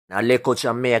Now, Lil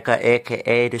Jamaica,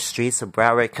 aka the streets of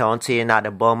Broward County, and at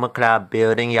the Bomber Club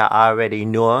building, y'all already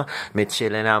know. Me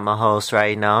chilling at my house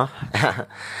right now.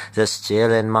 Just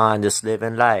chilling, man, just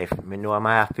living life. Me know I'ma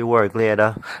have to work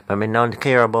later, but me don't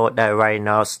care about that right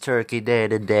now. It's Turkey Day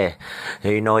today.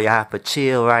 You know, you have to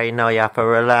chill right now, you have to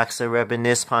relax and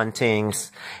reminisce on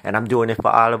things. And I'm doing it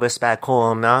for all of us back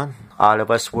home, man. All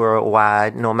of us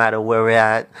worldwide, no matter where we're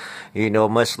at. You know,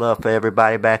 much love for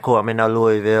everybody back home in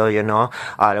Louisville, you know.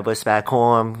 All of us back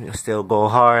home still go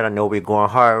hard. I know we're going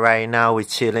hard right now. We're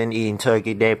chilling, eating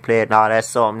Turkey Day plate and all that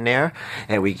something there.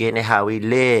 And we're getting it how we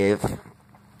live.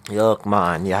 Look,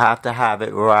 man, you have to have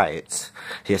it right.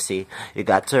 You see, you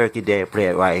got Turkey Day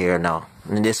plate right here now.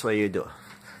 And this is what you do.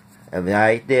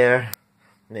 Right there.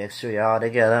 Make sure you're all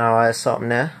together and all that something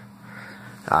there.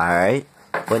 Alright.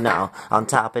 But now, on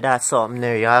top of that something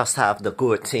there, you also have the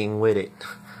good thing with it.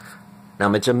 Now,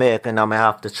 I'm Jamaican, I'm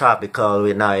have the tropical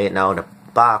with now the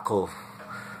tobacco,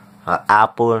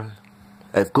 apple,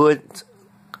 a good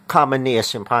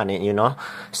combination on it, you know.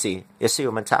 See, you see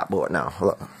what I'm talking about now.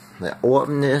 Look, now,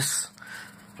 open this,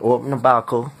 open the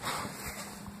tobacco.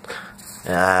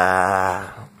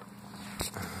 There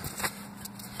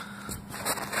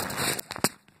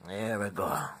we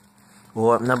go.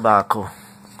 Open the tobacco.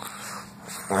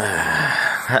 And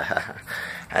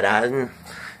then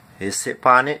you sip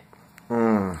on it.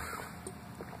 Yeah,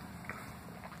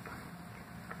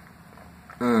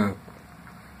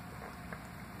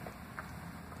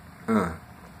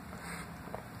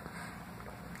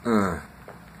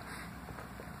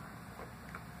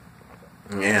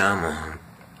 man.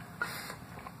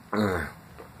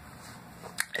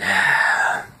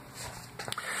 Yeah.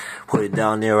 Put it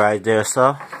down there right there,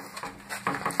 so.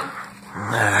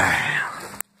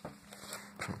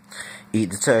 Eat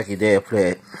the Turkey Day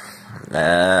plate.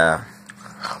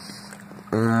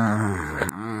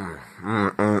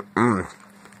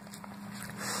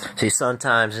 See,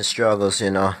 sometimes it struggles,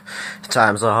 you know.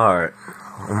 Times are hard.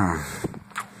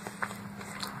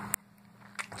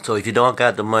 So if you don't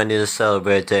got the money to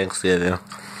celebrate Thanksgiving,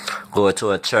 go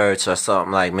to a church or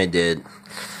something like me did.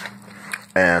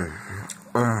 And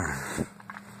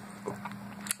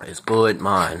it's good,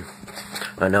 man.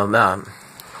 I know, man.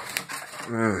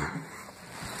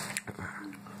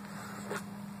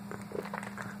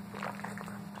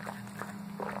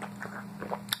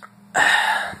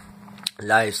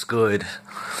 Life's good.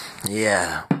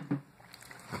 Yeah.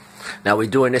 Now we're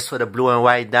doing this for the blue and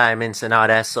white diamonds and all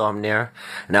that something there.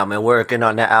 Now I'm working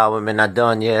on the album and not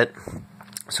done yet.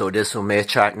 So this will make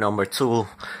track number 2.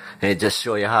 And just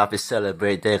show you how to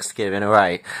celebrate Thanksgiving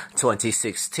right.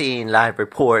 2016 live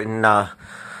reporting out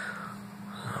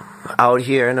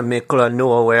here in the middle of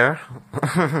nowhere.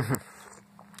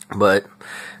 But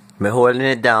me holding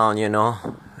it down, you know.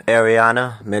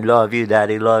 Ariana, me love you,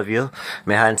 daddy love you.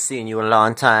 Me hadn't seen you in a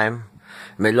long time.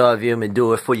 Me love you, me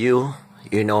do it for you.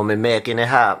 You know, me making it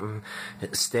happen.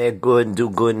 Stay good and do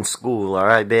good in school,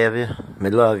 alright, baby? Me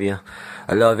love you.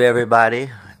 I love everybody.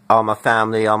 All my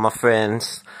family, all my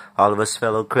friends. All of us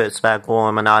fellow Crips back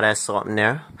home and all that something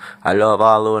there. I love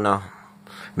all of them.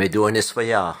 Me doing this for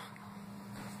y'all.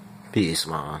 Peace,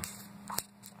 man.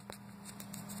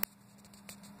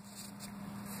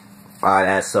 All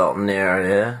that something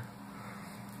there,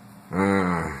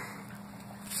 yeah?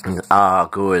 Ah,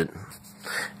 good.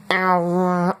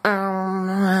 Yeah,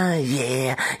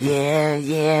 yeah,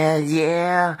 yeah,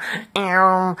 yeah.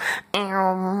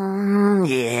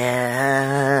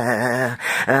 Yeah.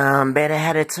 Better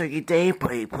had a Turkey Day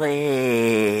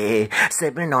play.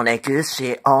 Sipping on that good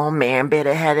shit. Oh man,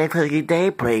 better had a Turkey Day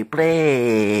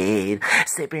play.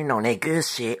 Sipping on that good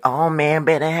shit. Oh man,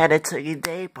 better had a Turkey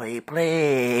Day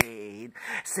play.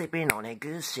 Sipping on that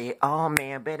good shit. Oh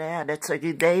man, better have that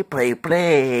Turkey Day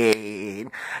played.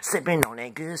 Sipping on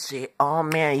that good shit. Oh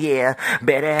man, yeah.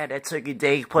 Better have that Turkey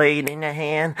Day played in the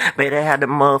hand. Better have the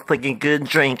motherfucking good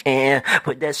drink and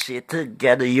put that shit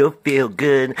together. You'll feel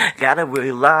good. Gotta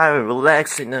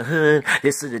relax in the hood.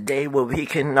 This is the day where we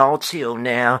can all chill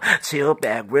now. Chill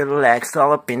back, relax,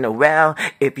 all up in the wow.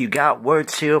 If you got work,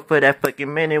 chill for that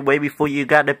fucking minute. Way before you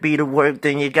gotta be to work,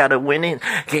 then you gotta win it.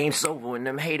 Game's over when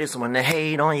them haters wanna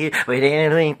hate on you, but they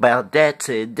ain't think about that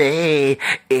today.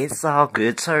 It's all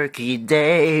good Turkey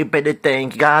Day. Better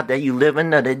thank God that you live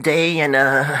another day and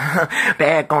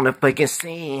back on the fucking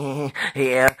scene.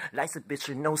 Yeah, life's a bitch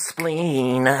with no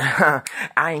spleen. I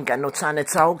ain't got no time to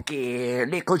talk it.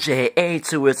 Little J.A.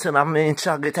 to it till I'm in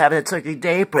chocolate, have that turkey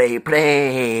day,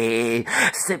 play.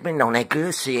 Sipping on that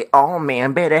good shit, oh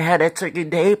man, better have that turkey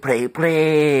day,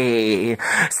 play.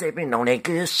 Sipping on that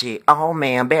good shit, oh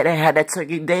man, better have that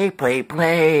turkey day,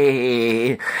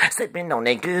 play. Sipping on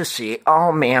that good shit,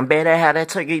 oh man, better have that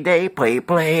turkey day,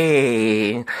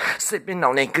 play. Sipping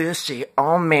on that good shit,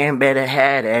 oh man, better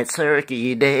have that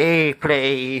turkey day,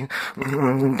 play.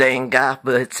 Thank God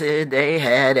for today,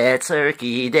 had that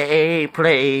turkey day,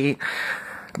 play.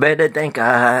 Better thank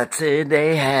God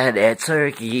today, had that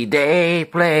turkey day,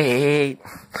 play.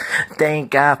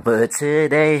 Thank God for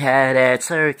today, had that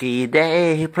turkey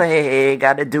day, play.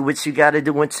 Gotta do what you gotta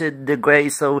do until the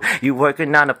grave, so you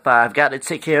working 9 to 5. Gotta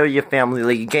take care of your family,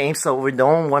 league game, so we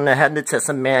don't wanna have the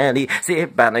testimony. See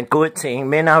about a good team,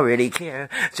 man, I really care.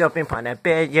 Jumping on that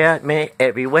bed, yeah, man,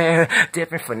 everywhere.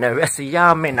 Different from the rest of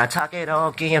y'all, man, I talk it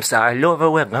all game. Sorry, Lord,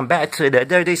 welcome back to the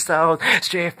dirty south.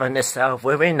 Straight from the south,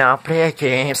 where we now play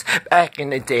games. Back in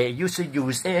the day, used to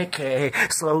use AK.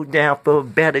 Slow down for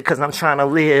better, cause I'm trying to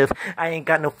live. I ain't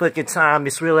got no fucking time,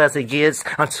 it's real as it gets.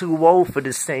 I'm too old for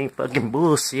the same fucking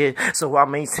bullshit. So I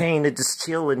maintain to just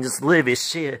chill and just live it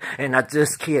shit. And I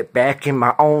just get back in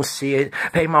my own shit.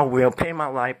 Pay my will, pay my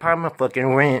life, pay my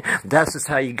fucking rent. That's just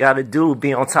how you gotta do,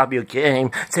 be on top of your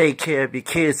game. Take care of your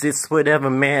kids, it's whatever,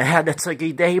 man. Have that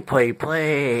turkey day,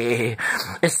 play.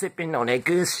 And sipping on that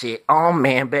good shit, oh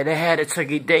man, better have that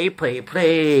turkey day,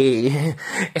 play. And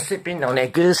sipping on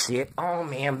that good shit, oh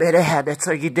man, better have that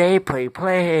turkey day,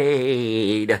 play.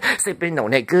 Sipping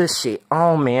on that good shit,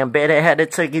 oh man, better have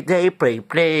that turkey day,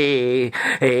 play.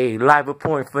 Hey, live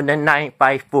reporting from the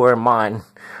 954, man.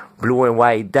 Blue and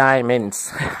white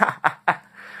diamonds.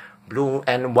 Blue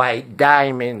and white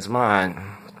diamonds,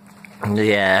 man.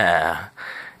 Yeah,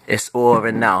 it's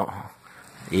over now.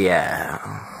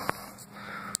 Yeah.